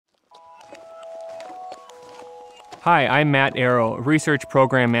Hi, I'm Matt Arrow, Research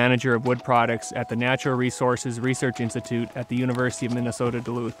Program Manager of Wood Products at the Natural Resources Research Institute at the University of Minnesota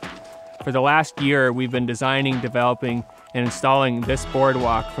Duluth. For the last year, we've been designing, developing, and installing this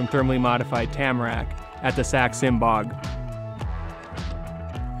boardwalk from thermally modified tamarack at the Sax-Zim Bog.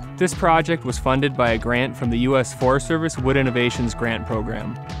 This project was funded by a grant from the U.S. Forest Service Wood Innovations Grant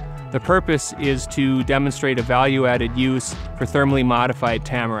Program. The purpose is to demonstrate a value-added use for thermally modified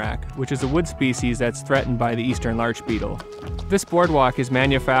tamarack, which is a wood species that's threatened by the eastern larch beetle. This boardwalk is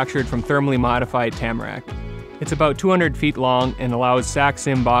manufactured from thermally modified tamarack. It's about 200 feet long and allows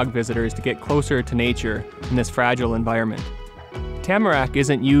Sax-Zim Bog visitors to get closer to nature in this fragile environment. Tamarack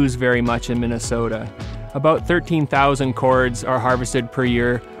isn't used very much in Minnesota. About 13,000 cords are harvested per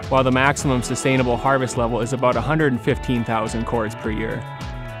year, while the maximum sustainable harvest level is about 115,000 cords per year.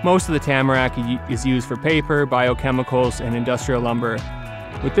 Most of the tamarack is used for paper, biochemicals, and industrial lumber.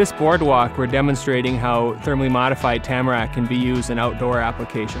 With this boardwalk, we're demonstrating how thermally modified tamarack can be used in outdoor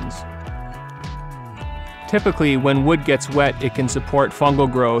applications. Typically, when wood gets wet, it can support fungal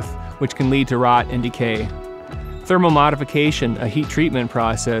growth, which can lead to rot and decay. Thermal modification, a heat treatment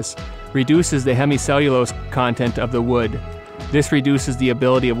process, reduces the hemicellulose content of the wood. This reduces the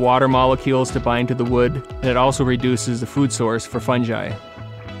ability of water molecules to bind to the wood, and it also reduces the food source for fungi.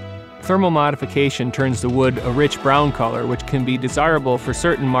 Thermal modification turns the wood a rich brown color, which can be desirable for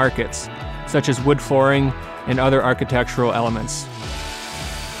certain markets, such as wood flooring and other architectural elements.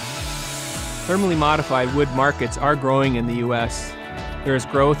 Thermally modified wood markets are growing in the U.S. There is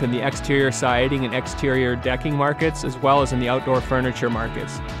growth in the exterior siding and exterior decking markets, as well as in the outdoor furniture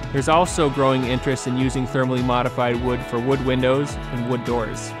markets. There's also growing interest in using thermally modified wood for wood windows and wood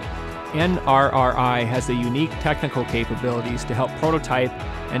doors. NRRI has the unique technical capabilities to help prototype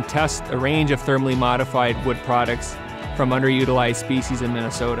and test a range of thermally modified wood products from underutilized species in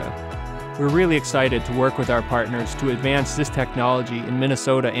Minnesota. We're really excited to work with our partners to advance this technology in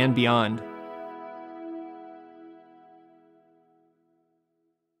Minnesota and beyond.